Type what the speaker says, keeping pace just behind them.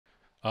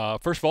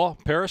First of all,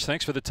 Paris,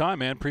 thanks for the time,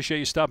 man. Appreciate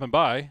you stopping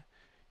by.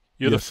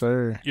 Yes,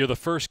 sir. You're the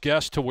first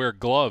guest to wear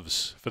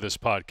gloves for this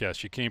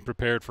podcast. You came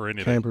prepared for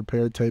anything. Came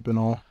prepared, tape and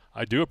all.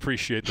 I do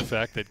appreciate the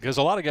fact that, because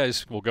a lot of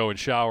guys will go and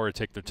shower and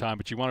take their time,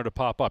 but you wanted to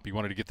pop up. You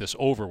wanted to get this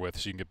over with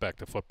so you can get back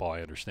to football,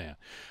 I understand.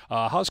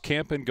 How's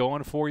camp been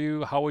going for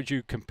you? How would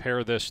you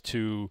compare this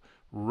to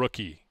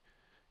rookie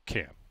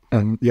camp?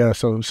 And yeah,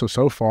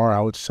 so far, I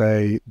would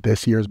say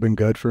this year has been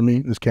good for me.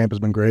 This camp has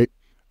been great.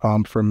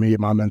 For me,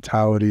 my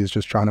mentality is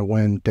just trying to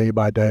win day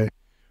by day.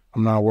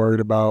 I'm not worried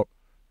about,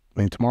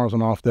 tomorrow's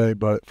an off day,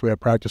 but if we have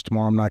practice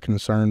tomorrow, I'm not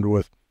concerned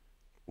with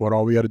what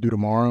all we got to do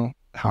tomorrow.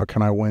 How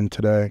can I win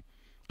today?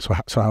 So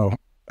how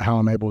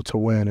I'm able to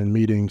win in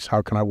meetings,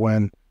 how can I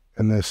win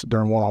in this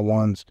during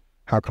one-on-ones,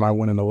 how can I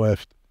win in the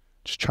lift?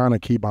 Just trying to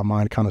keep my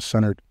mind kind of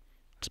centered.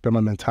 It's been my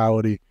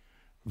mentality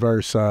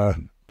versus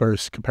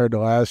compared to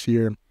last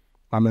year,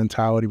 my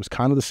mentality was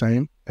kind of the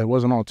same. It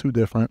wasn't all too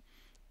different,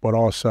 but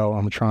also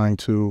I'm trying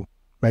to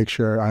make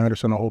sure I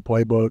understand the whole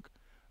playbook.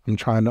 I'm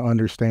trying to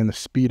understand the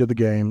speed of the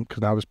game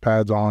because now there's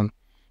pads on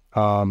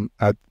with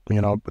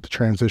the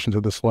transition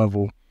to this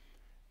level.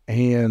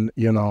 And,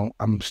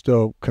 I'm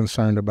still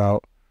concerned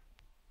about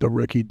the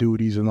rookie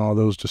duties and all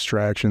those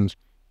distractions.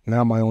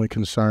 Now my only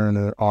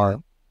concern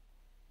are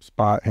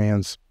spot,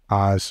 hands,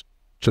 eyes,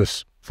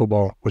 just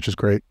football, which is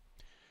great.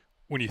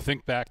 When you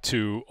think back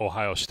to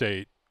Ohio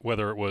State,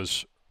 whether it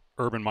was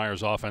Urban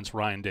Meyer's offense,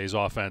 Ryan Day's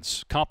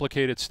offense,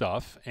 complicated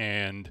stuff,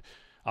 and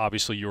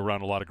obviously you were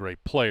around a lot of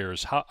great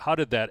players, how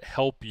did that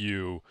help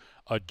you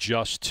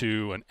adjust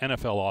to an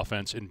NFL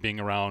offense and being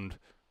around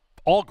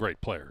all great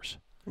players?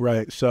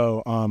 Right.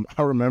 So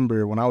I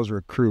remember when I was a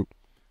recruit,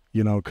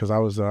 because I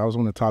was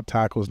one of the top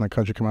tackles in the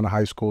country coming out of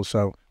high school.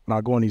 So when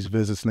I go on these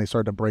visits and they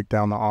started to break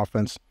down the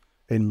offense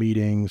in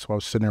meetings, so I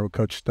was sitting there with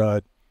Coach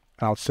Stud,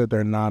 and I would sit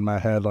there and nod my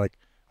head like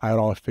I had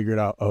all figured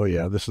out, oh,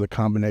 yeah, this is a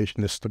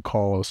combination, this is the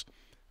calls.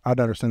 I'd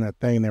understand that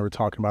thing they were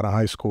talking about in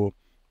high school.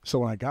 So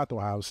when I got to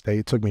Ohio State,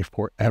 it took me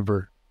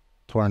forever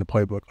to learn the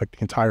playbook, like the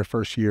entire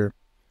first year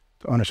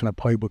to understand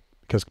the playbook,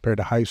 because compared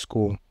to high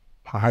school,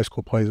 my high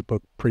school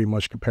playbook pretty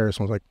much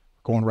comparison was like,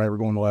 going right, we're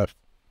going left.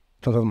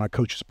 Sometimes my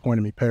coach is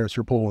pointing me, Paris,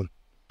 you're pulling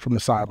from the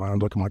sideline. I'm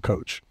looking at my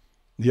coach,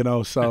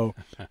 so,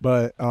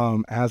 but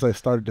as I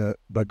started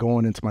but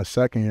going into my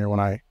second year, when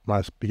I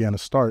began to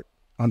start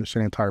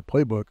understanding the entire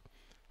playbook,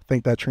 I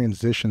think that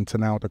transition to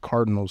now the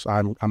Cardinals,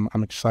 I'm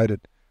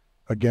excited.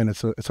 Again,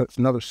 it's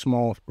another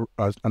small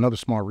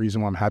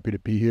reason why I'm happy to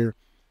be here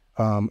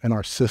in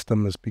our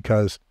system is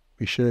because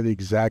we share the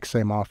exact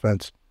same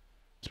offense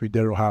as we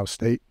did at Ohio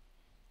State.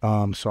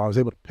 So I was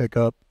able to pick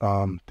up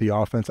the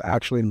offense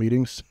actually in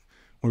meetings.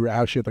 We were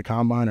actually at the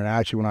combine, and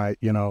actually when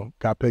I,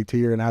 got picked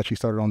here and actually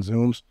started on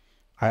Zooms,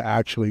 I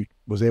actually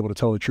was able to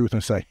tell the truth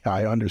and say,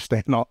 I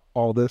understand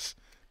all this.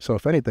 So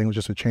if anything, it was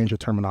just a change of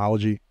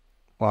terminology,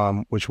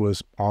 which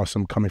was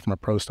awesome coming from a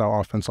pro-style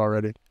offense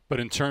already. But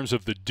in terms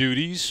of the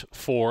duties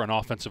for an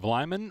offensive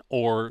lineman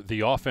or the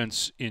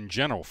offense in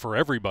general for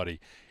everybody,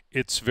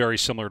 it's very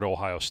similar to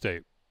Ohio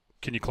State.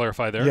 Can you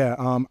clarify there? Yeah,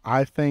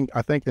 I think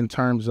in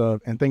terms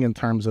of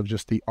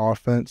just the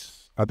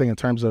offense, I think in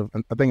terms of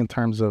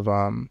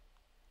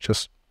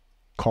just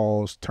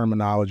calls,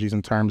 terminologies,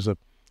 in terms of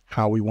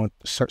how we want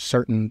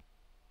certain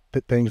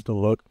things to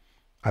look,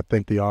 I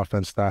think the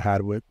offense that I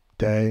had with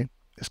Day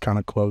is kind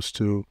of close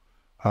to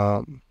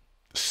the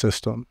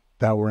system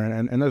that we're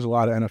in, and there's a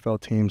lot of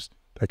NFL teams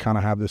that kind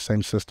of have the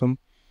same system.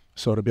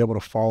 So to be able to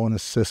fall in a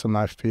system,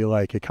 I feel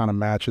like it kind of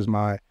matches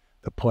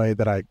the play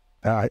that I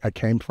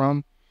came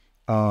from.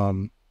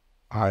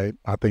 I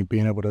think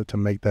being able to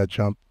make that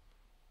jump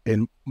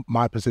in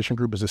my position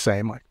group is the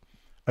same. Like,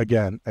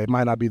 again, it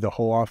might not be the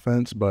whole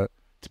offense, but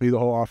to be the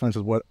whole offense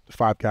is what the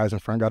five guys in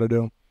front got to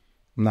do.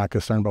 I'm not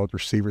concerned about what the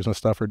receivers and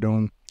stuff are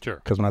doing. Sure.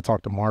 Because when I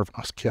talked to Marvin,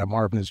 I was like, yeah,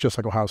 Marvin is just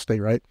like Ohio State,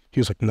 right? He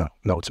was like, no,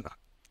 it's not.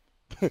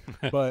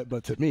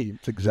 but to me,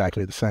 it's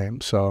exactly the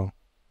same. So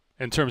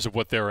in terms of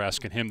what they're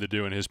asking him to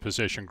do in his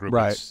position group,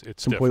 right,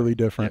 it's completely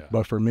different. Yeah.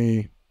 But for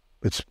me,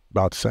 it's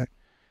about the same.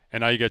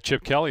 And now you got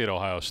Chip Kelly at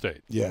Ohio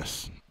State.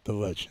 Yes, the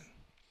legend.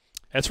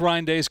 That's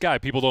Ryan Day's guy.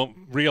 People don't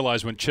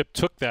realize when Chip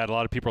took that, a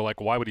lot of people are like,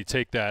 why would he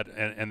take that?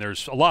 And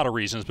there's a lot of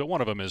reasons, but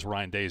one of them is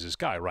Ryan Day's his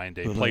guy. Ryan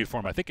Day played for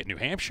him, I think, at New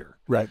Hampshire.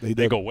 Right.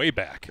 They go way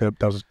back. Yep,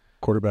 that was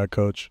quarterback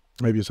coach,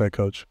 maybe his head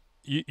coach.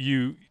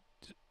 You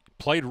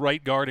played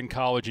right guard in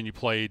college and you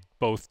played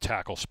both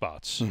tackle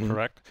spots,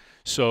 correct?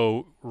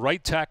 So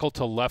right tackle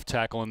to left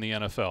tackle in the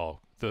NFL,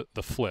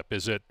 the flip,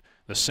 is it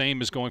the same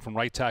as going from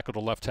right tackle to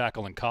left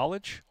tackle in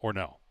college or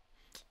no?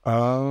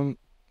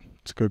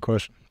 It's a good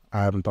question.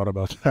 I haven't thought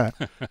about that.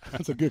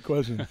 That's a good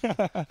question.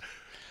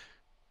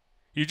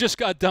 You just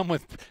got done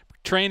with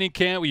training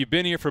camp. You've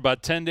been here for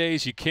about 10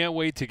 days. You can't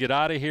wait to get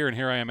out of here, and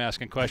here I am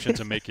asking questions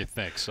and make you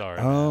think. Sorry.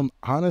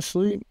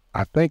 Honestly,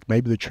 I think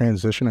maybe the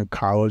transition in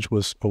college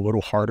was a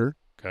little harder.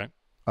 Okay.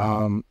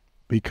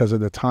 Because at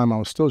the time I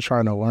was still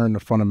trying to learn the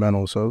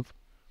fundamentals of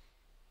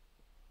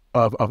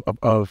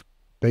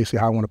basically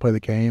how I want to play the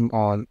game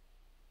on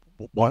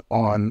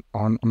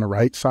the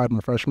right side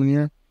my freshman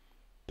year.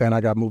 Then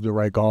I got moved to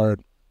right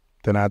guard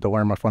Then I had to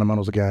learn my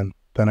fundamentals again.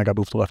 Then I got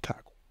moved to left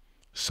tackle.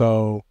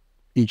 So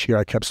each year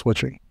I kept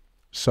switching.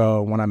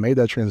 So when I made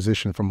that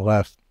transition from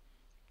left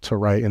to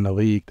right in the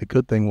league, the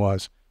good thing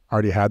was I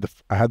already had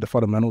the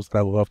fundamentals that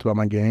I loved about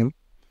my game.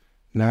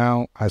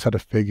 Now I just had to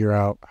figure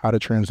out how to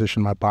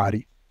transition my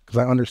body because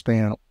I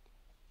understand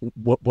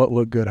what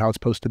looked good, how it's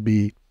supposed to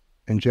be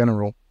in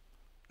general.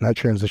 And I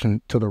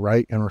transitioned to the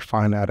right and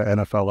refined that at an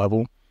NFL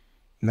level.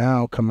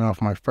 Now coming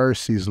off my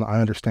first season,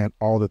 I understand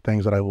all the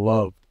things that I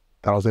loved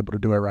that I was able to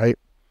do it right.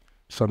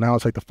 So now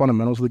it's like the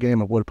fundamentals of the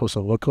game of what it's supposed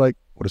to look like,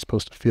 what it's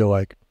supposed to feel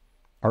like,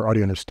 are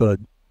already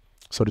understood.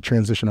 So the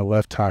transition to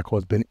left tackle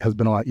has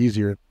been a lot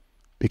easier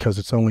because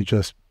it's only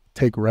just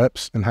take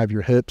reps and have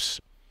your hips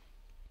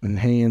and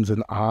hands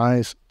and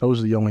eyes. Those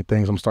are the only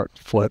things I'm starting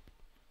to flip.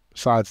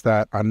 Besides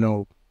that, I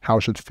know how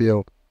it should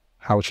feel,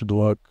 how it should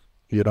look,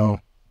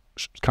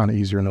 It's kind of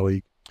easier in the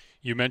league.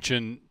 You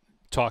mentioned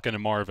talking to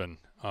Marvin.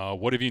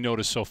 What have you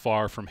noticed so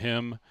far from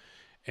him,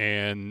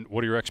 and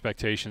what are your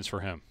expectations for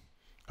him?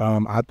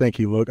 I think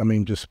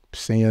just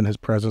seeing his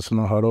presence in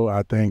the huddle,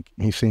 I think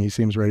he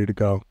seems ready to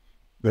go.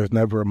 There's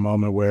never a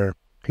moment where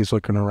he's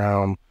looking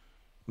around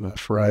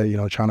for,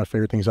 trying to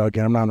figure things out.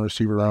 Again, I'm not in the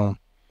receiver room.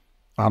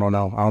 I don't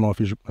know. I don't know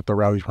if the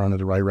route he's running is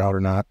the right route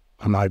or not.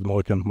 I'm not even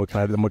looking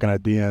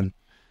at DN.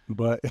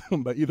 But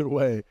either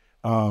way,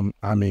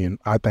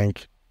 I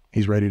think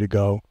he's ready to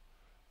go.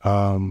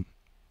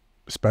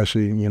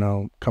 Especially,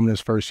 coming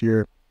his first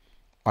year,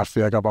 I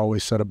feel like I've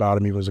always said about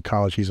him, he was a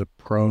college, he's a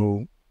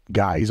pro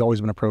guy. He's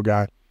always been a pro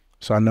guy.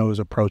 So I know his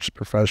approach is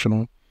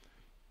professional.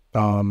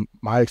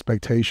 My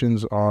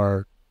expectations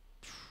are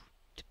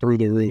through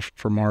the roof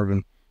for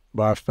Marvin,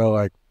 but I felt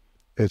like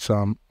it's,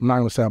 I'm not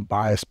going to say I'm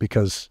biased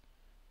because,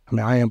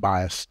 I am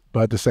biased,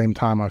 but at the same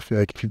time, I feel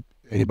like if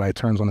anybody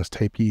turns on his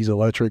tape, he's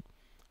electric.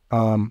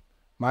 My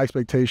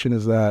expectation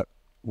is that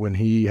when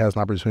he has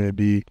an opportunity to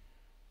be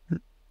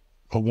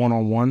a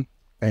one-on-one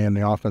and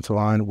the offensive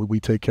line, we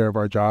take care of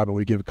our job and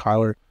we give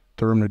Kyler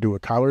the room to do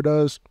what Kyler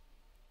does,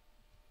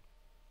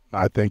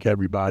 I think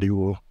everybody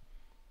will,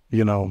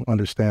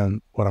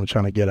 understand what I'm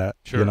trying to get at,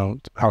 Sure.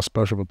 How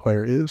special of a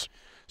player is.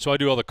 So I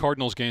do all the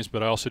Cardinals games,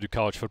 but I also do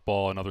college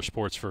football and other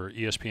sports for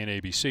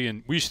ESPN, ABC,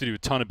 and we used to do a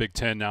ton of Big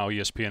Ten. Now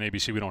ESPN,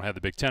 ABC, we don't have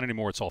the Big Ten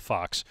anymore. It's all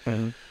Fox,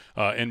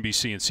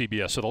 NBC, and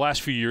CBS. So the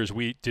last few years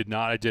we did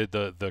not. I did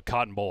the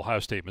Cotton Bowl, Ohio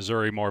State,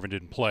 Missouri. Marvin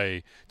didn't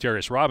play.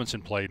 Darius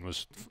Robinson played and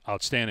was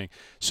outstanding.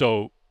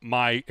 So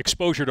my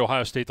exposure to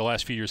Ohio State the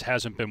last few years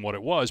hasn't been what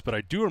it was, but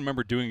I do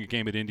remember doing a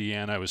game at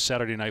Indiana. It was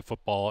Saturday Night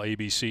Football,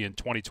 ABC in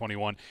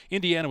 2021.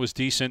 Indiana was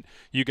decent.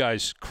 You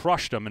guys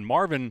crushed them. And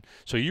Marvin,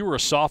 so you were a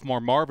sophomore.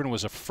 Marvin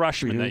was a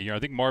freshman that year. I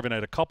think Marvin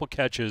had a couple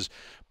catches,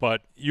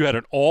 but you had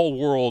an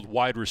all-world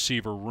wide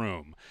receiver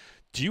room.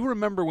 Do you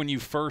remember when you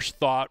first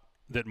thought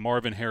that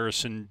Marvin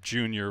Harrison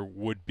Jr.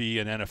 would be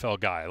an NFL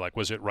guy? Like,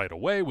 was it right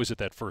away? Was it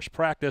that first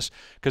practice?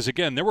 Because,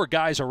 again, there were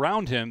guys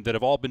around him that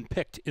have all been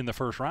picked in the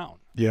first round.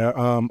 Yeah,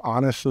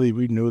 honestly,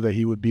 we knew that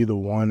he would be the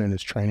one in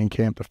his training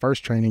camp, the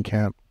first training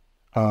camp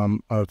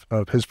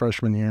of his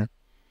freshman year.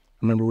 I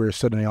remember we were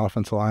sitting in the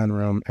offensive line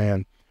room,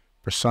 and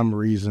for some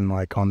reason,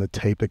 like on the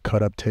tape, the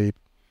cut-up tape,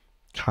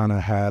 kind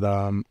of had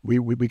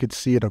we could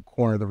see at a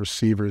corner the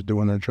receivers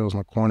doing their drills in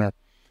the corner,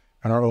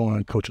 and our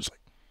O-line coach was like,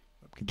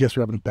 I guess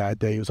we're having a bad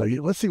day. He was like,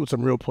 let's see what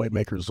some real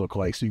playmakers look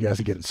like so you guys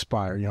can get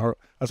inspired.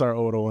 That's our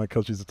old O-line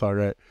coach used to talk,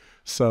 right?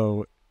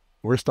 So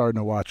we're starting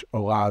to watch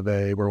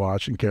Olave, we're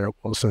watching Garrett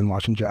Wilson,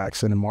 watching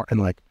Jackson and Martin,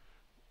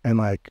 and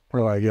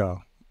we're like,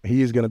 yo,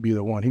 he is going to be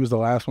the one. He was the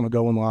last one to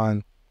go in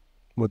line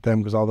with them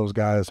because all those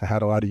guys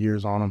had a lot of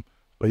years on him.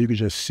 But you could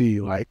just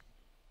see like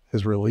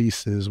his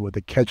releases with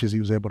the catches he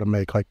was able to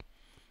make. Like,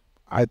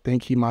 I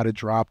think he might have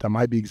dropped. I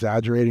might be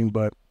exaggerating,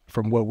 but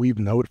from what we've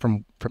noted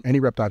from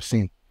any rep I've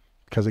seen,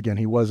 because again,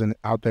 he wasn't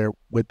out there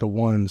with the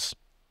ones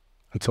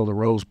until the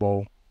Rose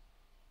Bowl.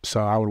 So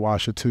I would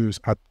watch the twos.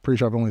 I'm pretty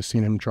sure I've only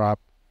seen him drop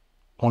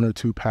one or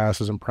two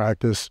passes in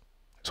practice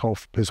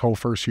his whole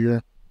first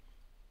year.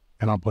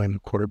 And I'll blame the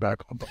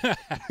quarterback.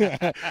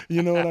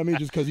 You know what I mean?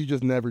 Just because he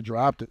just never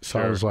dropped it. So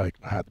Sure. I was like,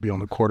 I had to be on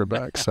the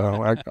quarterback.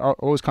 So I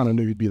always kind of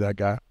knew he'd be that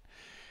guy.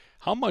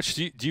 How much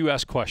do you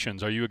ask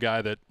questions? Are you a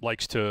guy that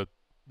likes to –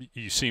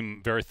 you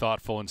seem very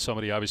thoughtful and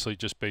somebody obviously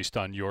just based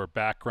on your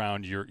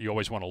background, you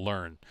always want to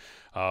learn,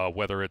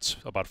 whether it's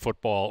about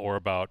football or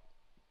about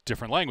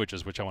different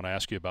languages, which I want to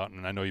ask you about,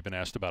 and I know you've been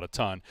asked about a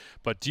ton.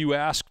 But do you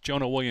ask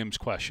Jonah Williams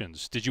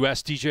questions? Did you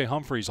ask DJ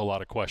Humphries a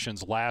lot of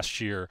questions last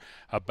year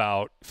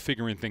about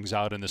figuring things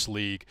out in this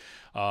league?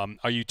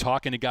 Are you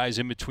talking to guys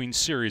in between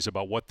series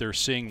about what they're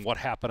seeing, what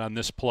happened on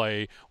this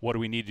play, what do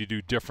we need to do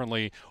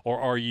differently?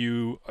 Or are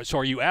you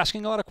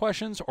asking a lot of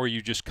questions, or are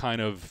you just kind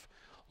of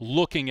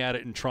looking at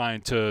it and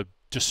trying to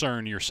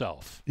discern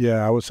yourself?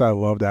 Yeah, I would say I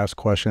love to ask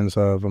questions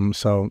of him.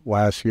 So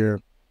last year,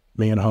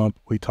 me and Hump,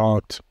 we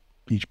talked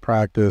each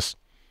practice.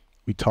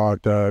 We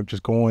talked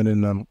just going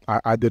and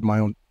I did my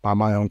own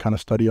kind of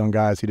study on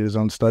guys. He did his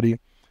own study.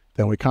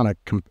 Then we kind of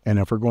and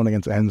if we're going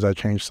against ends that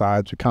change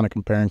sides, we kind of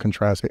compare and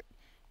contrast it.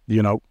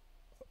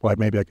 Like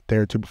maybe like a day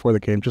or two before the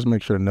game, just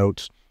make sure the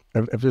notes.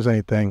 If there's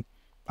anything,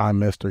 I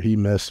missed or he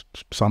missed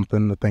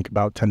something to think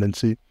about,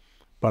 tendency.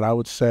 But I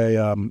would say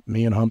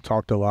me and Hump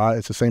talked a lot.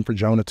 It's the same for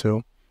Jonah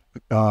too.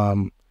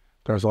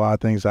 There's a lot of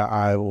things that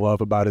I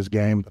love about his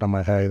game that I'm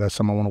like, hey, that's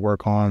something I want to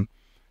work on.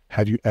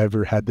 Have you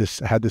ever had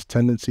this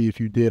tendency? If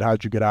you did,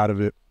 how'd you get out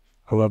of it?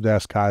 I love to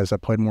ask guys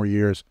that played more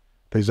years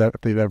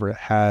if they've ever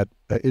had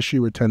an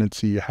issue or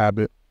tendency, a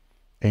habit,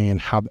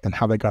 and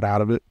how they got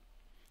out of it.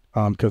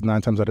 Because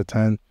 9 times out of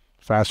 10,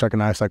 the faster I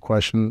can ask that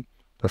question,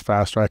 the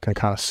faster I can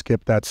kind of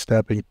skip that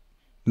step and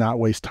not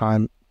waste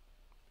time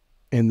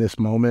in this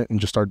moment and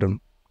just start to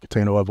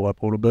continue to level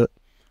up a little bit.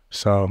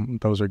 So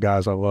those are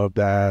guys I love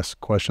to ask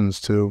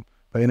questions to.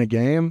 But in a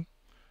game,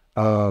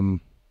 I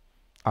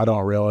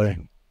don't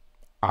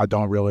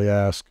really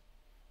ask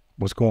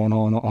what's going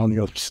on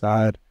the other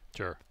side.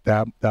 Sure.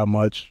 That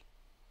much,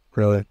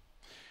 really.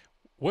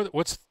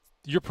 What's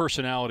your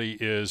personality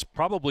is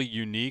probably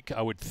unique,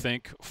 I would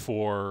think,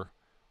 for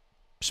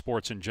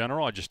sports in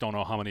general. I just don't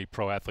know how many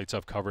pro athletes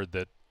I've covered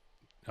that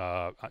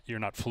you're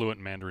not fluent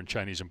in Mandarin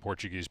Chinese and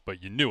Portuguese,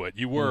 but you knew it.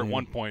 You were at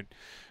one point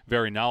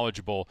very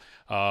knowledgeable.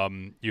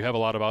 You have a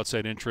lot of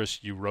outside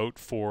interests. You wrote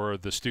for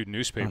the student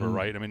newspaper,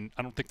 right? I mean,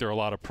 I don't think there are a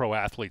lot of pro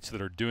athletes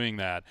that are doing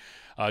that.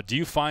 Do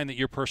you find that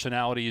your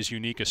personality is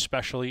unique,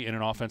 especially in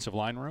an offensive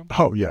line room?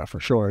 Oh, yeah, for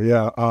sure.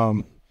 Yeah.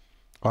 A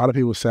lot of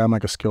people say I'm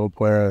like a skilled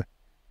player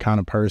kind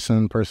of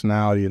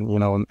personality, and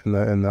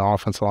in the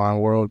offensive line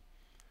world.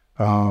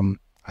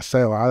 I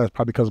say a lot of that's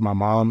probably because of my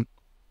mom.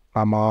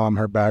 My mom,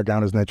 her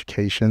background is in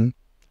education.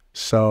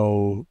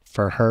 So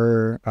for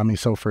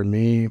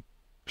me,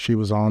 she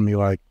was on me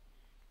like,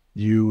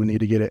 you need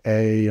to get an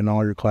A in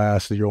all your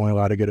classes. You're only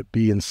allowed to get a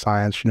B in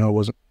science. I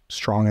wasn't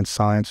strong in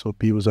science, so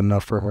B was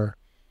enough for her.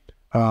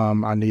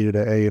 I needed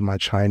an A in my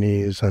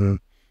Chinese, and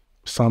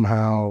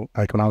somehow,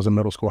 like when I was in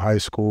middle school, high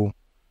school,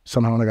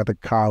 somehow when I got to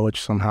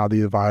college, somehow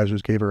the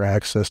advisors gave her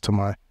access to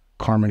my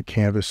Carmen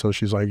Canvas. So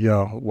she's like,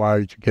 yo, why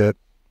did you get,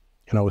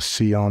 a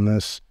C on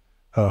this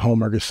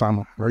homework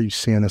assignment? Where are you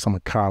seeing this? I'm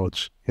in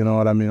college. You know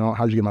what I mean?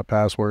 How'd you get my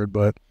password?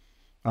 But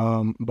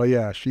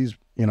yeah, she's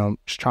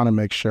trying to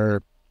make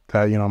sure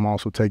that, I'm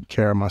also taking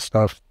care of my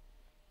stuff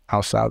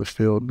outside the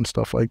field and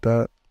stuff like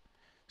that.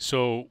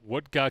 So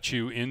what got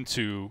you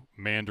into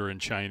Mandarin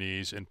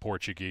Chinese and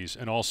Portuguese?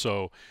 And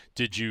also,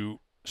 did you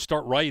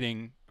start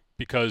writing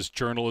because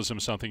journalism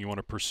is something you want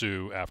to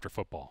pursue after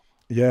football?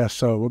 Yeah,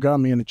 so what got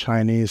me into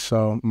Chinese,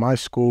 so my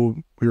school,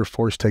 we were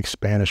forced to take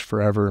Spanish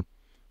forever.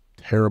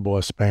 Terrible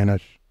at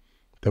Spanish.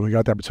 Then we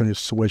got the opportunity to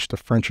switch to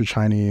French or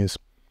Chinese.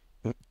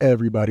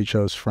 Everybody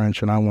chose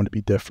French, and I wanted to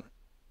be different.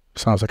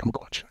 Sounds like I'm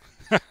going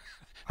Chinese.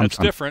 That's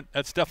different.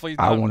 That's definitely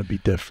I want to be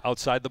different.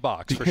 Outside the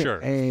box, for sure.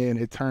 And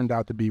it turned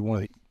out to be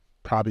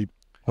probably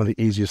one of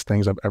the easiest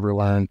things I've ever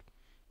learned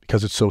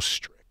because it's so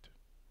strict.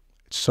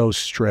 It's so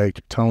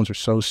strict. Tones are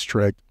so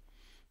strict.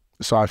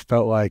 So I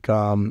felt like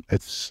I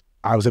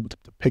was able to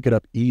pick it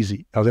up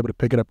easy. I was able to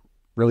pick it up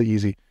really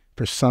easy.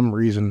 For some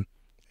reason,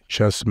 it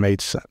just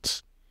made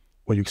sense.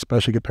 When you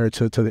especially compare it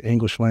to the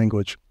English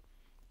language,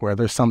 where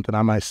there's something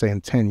I might say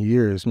in 10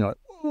 years, and you're like,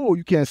 oh,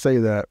 you can't say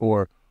that,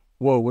 or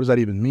whoa, what does that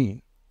even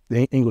mean?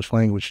 The English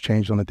language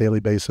changed on a daily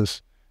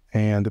basis,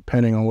 and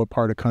depending on what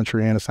part of the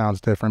country, and it sounds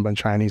different, but in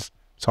Chinese,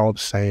 it's all the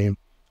same.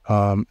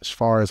 As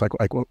far as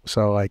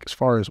as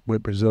far as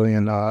with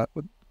Brazilian,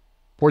 with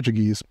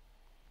Portuguese,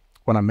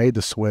 when I made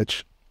the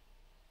switch,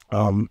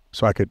 so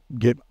I could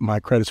get my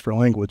credits for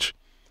language,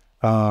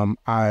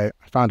 I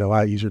found it a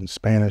lot easier than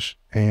Spanish.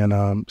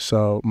 And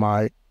so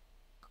my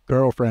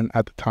girlfriend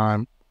at the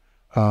time,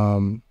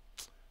 her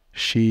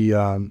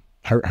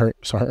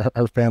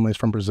family is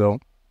from Brazil.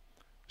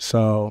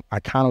 So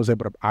I kind of was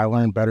able to, I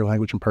learned better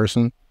language in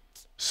person.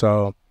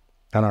 So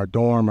in our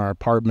dorm, our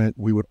apartment,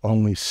 we would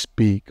only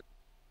speak,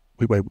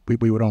 we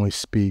would only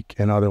speak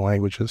in other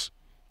languages,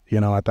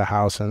 at the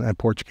house, and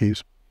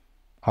Portuguese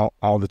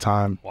all the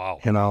time. Wow.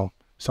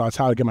 So that's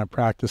how I get my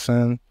practice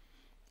in.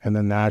 And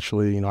then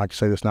naturally, I can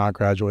say this now, I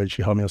graduated.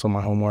 She helped me with some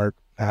of my homework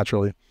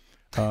naturally.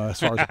 As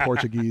far as the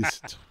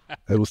Portuguese,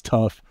 it was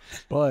tough.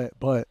 But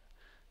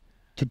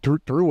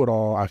through it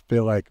all, I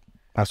feel like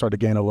I started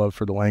to gain a love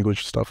for the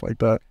language, stuff like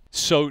that.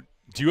 So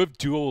do you have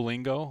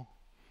Duolingo?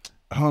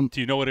 Do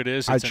you know what it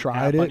is? It's I tried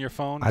an app it on your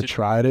phone? I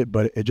tried it,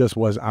 but it just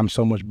was, I'm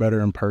so much better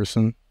in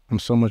person.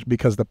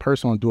 Because the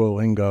person on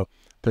Duolingo,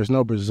 there's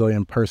no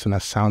Brazilian person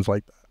that sounds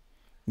like that.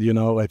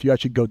 If you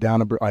actually go down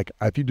to,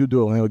 if you do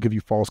Duolingo, it'll give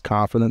you false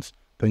confidence.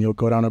 Then you'll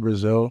go down to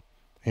Brazil,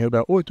 and you'll be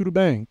like, oi, tudo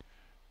bem?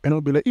 And it'll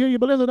be like, yeah,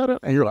 beleza,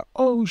 and you're like,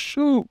 oh,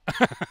 shoot.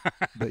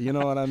 But you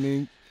know what I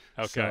mean?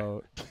 Okay.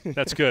 So.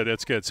 That's good.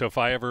 That's good. So if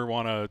I ever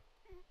want to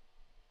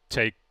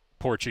take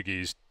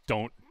Portuguese,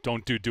 don't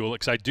do Duolingo,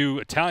 because I do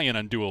Italian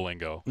on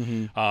Duolingo,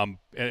 and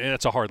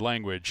it's a hard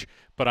language,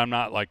 but I'm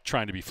not like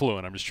trying to be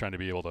fluent. I'm just trying to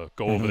be able to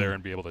go over there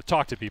and be able to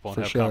talk to people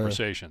and have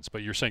conversations.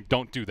 But you're saying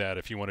don't do that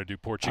if you want to do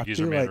Portuguese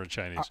or Mandarin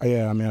Chinese.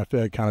 Yeah, I mean, I feel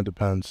like it kind of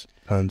depends.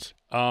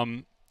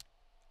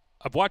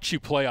 I've watched you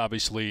play,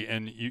 obviously,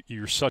 and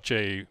you're such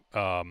a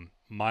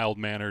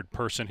mild-mannered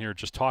person here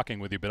just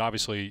talking with you, but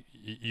obviously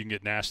you can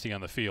get nasty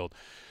on the field.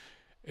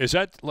 Is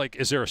that like,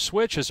 is there a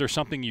switch? Is there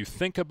something you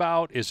think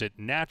about? Is it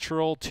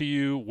natural to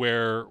you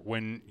where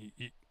when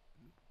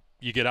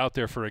you get out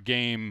there for a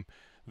game,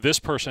 this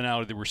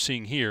personality that we're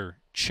seeing here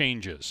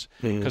changes?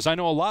 Because I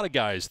know a lot of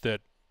guys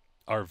that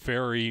are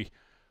very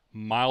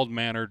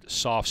mild-mannered,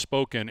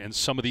 soft-spoken, and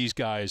some of these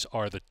guys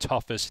are the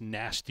toughest,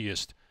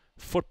 nastiest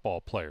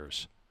football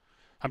players.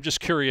 I'm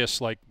just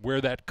curious, like, where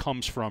that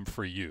comes from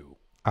for you.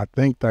 I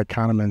think that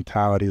kind of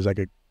mentality is like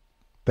I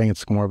think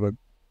it's more of a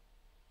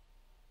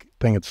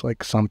thing. It's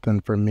like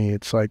something for me.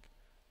 It's like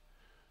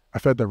I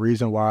felt the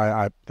reason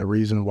why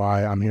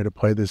I'm here to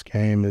play this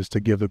game is to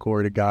give the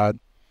glory to God.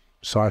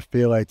 So I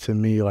feel like, to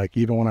me, like,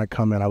 even when I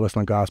come in, I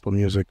listen to gospel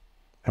music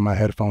in my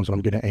headphones when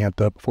I'm getting amped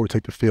up before we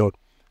take the field.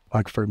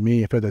 Like, for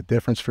me, I feel the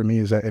difference for me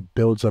is that it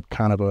builds up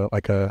kind of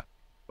like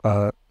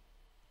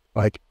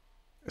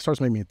it starts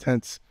to make me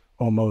intense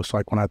almost,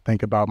 like when I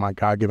think about my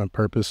God-given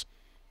purpose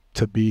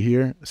to be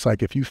here. It's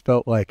like if you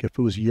felt like if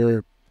it was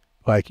your,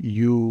 like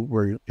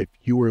if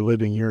you were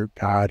living your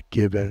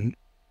God-given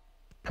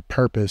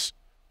purpose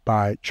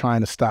by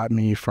trying to stop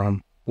me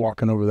from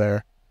walking over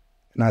there,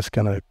 and that's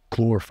going to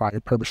glorify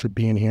your purpose for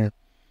being here,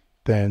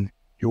 then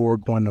you're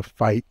going to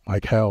fight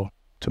like hell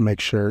to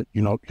make sure,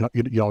 you know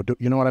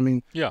what I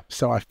mean? Yeah.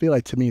 So I feel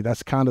like, to me,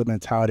 that's kind of the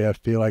mentality I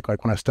feel like when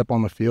I step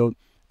on the field,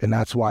 and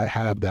that's why I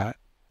have that,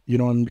 you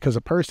know, and because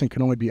a person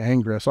can only be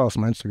angry. I saw this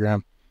on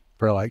Instagram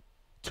for like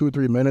 2 or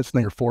 3 minutes, and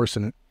then you're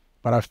forcing it.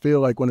 But I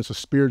feel like when it's a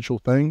spiritual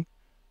thing,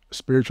 a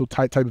spiritual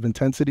type of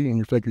intensity, and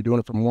you feel like you're doing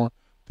it for more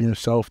than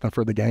yourself than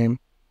for the game,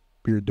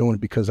 but you're doing it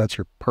because that's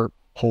your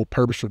whole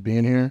purpose for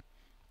being here,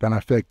 then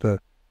I feel like the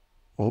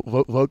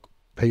look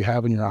that you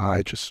have in your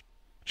eye just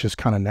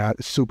kind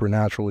of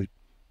supernaturally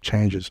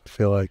changes, I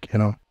feel like, you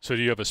know. So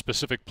do you have a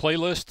specific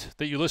playlist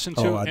that you listen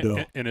to? Oh, I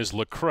do. And is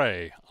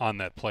Lecrae on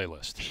that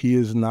playlist? He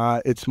is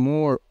not. It's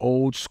more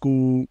old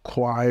school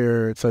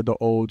choir. It's like the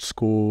old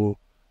school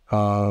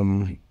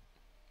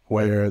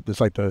where there's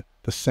like the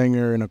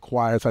singer and the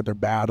choir. It's like they're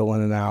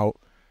battling it out,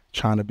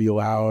 trying to be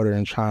louder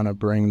and trying to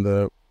bring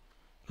the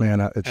man.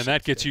 And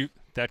that gets you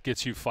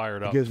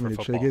fired up. It gives me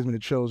the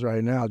chills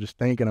right now. Just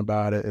thinking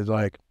about it is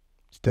like,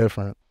 it's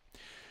different.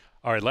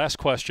 All right, last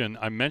question.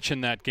 I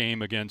mentioned that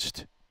game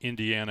against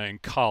Indiana in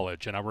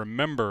college, and I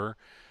remember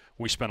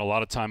we spent a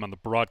lot of time on the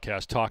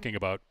broadcast talking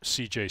about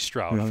C.J.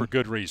 Stroud for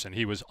good reason.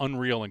 He was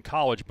unreal in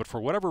college, but for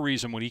whatever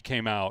reason, when he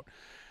came out,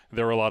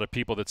 there were a lot of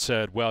people that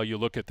said, well, you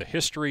look at the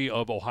history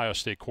of Ohio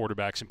State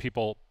quarterbacks, and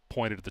people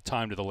pointed at the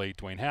time to the late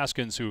Dwayne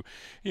Haskins, who,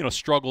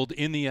 struggled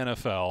in the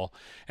NFL,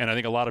 and I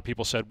think a lot of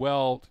people said,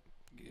 well,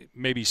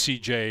 maybe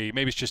CJ,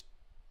 maybe it's just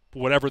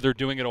whatever they're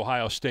doing at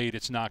Ohio State,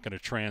 it's not going to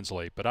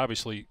translate. But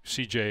obviously,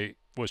 CJ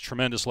was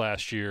tremendous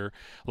last year.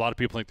 A lot of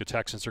people think the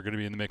Texans are going to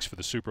be in the mix for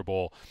the Super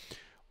Bowl.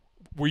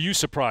 Were you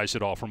surprised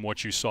at all from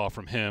what you saw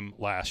from him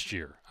last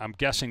year? I'm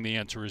guessing the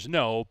answer is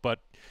no, but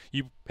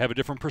you have a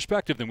different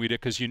perspective than we did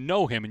because you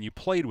know him and you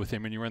played with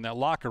him and you were in that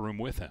locker room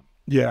with him.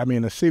 Yeah, I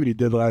mean, to see what he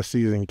did last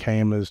season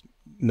came as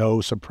no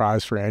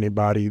surprise for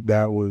anybody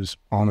that was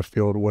on the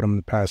field with him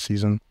the past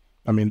season.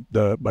 I mean,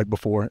 the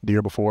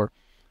year before.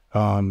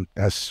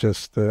 That's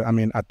just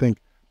I think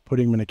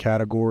putting him in a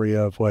category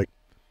of like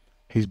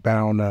he's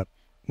bound to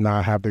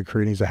not have the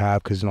career he needs to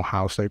have because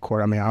Ohio State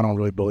court. I mean, I don't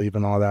really believe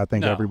in all that. I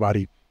think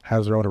everybody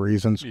has their own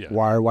reasons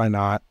why or why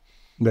not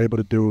they're able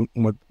to do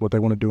what they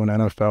want to do in the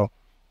NFL.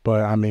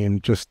 But I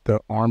mean, just the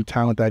arm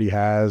talent that he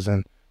has,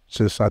 and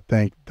just I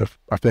think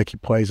he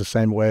plays the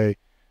same way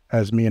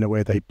as me in a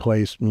way that he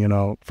plays.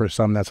 For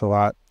some that's a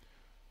lot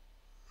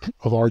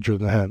larger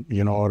than him.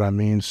 You know what I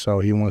mean? So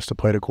he wants to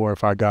play the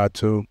glorified God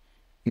too.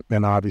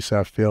 And obviously,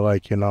 I feel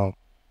like, I feel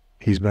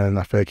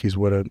like he's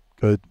with a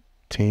good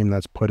team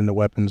that's putting the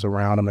weapons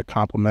around him to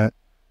complement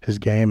his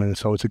game. And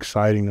so it's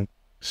exciting to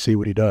see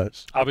what he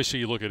does. Obviously,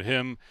 you look at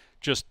him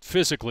just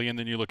physically, and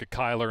then you look at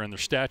Kyler, and their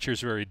stature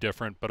is very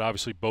different, but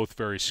obviously both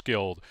very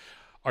skilled.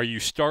 What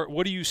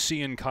do you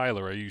see in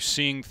Kyler? Are you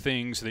seeing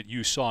things that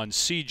you saw in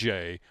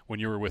CJ when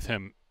you were with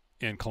him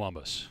in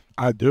Columbus?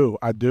 I do.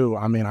 I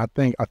mean, I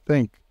think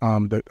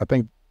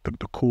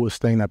the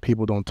coolest thing that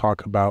people don't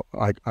talk about,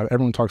 like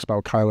everyone talks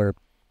about Kyler,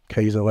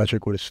 okay, he's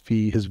electric with his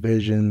feet, his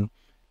vision,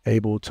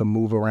 able to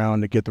move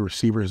around to get the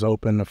receivers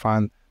open, to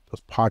find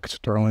those pockets to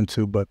throw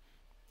into. But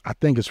I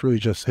think it's really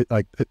just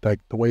like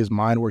the way his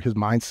mind works, his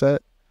mindset,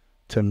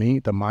 to me,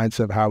 the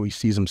mindset of how he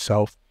sees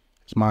himself,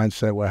 his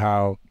mindset with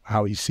how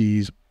he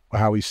sees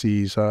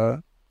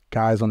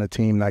guys on the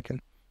team that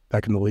can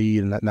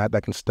lead and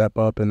that can step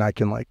up and that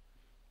can like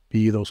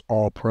be those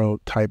all-pro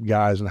type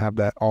guys and have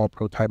that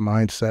all-pro type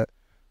mindset.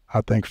 I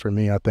think for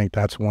me,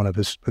 that's one of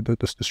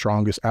the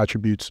strongest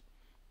attributes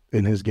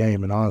in his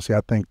game. And honestly,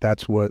 I think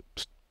that's what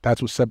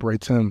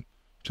separates him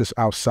just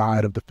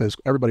outside of the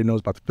physical. Everybody knows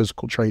about the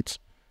physical traits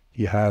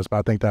he has, but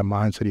I think that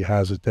mindset he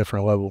has is a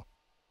different level.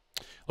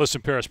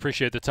 Listen, Paris,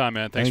 appreciate the time,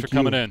 man. Thanks for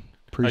coming in.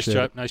 Appreciate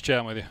it. Nice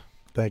chatting with you.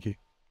 Thank you.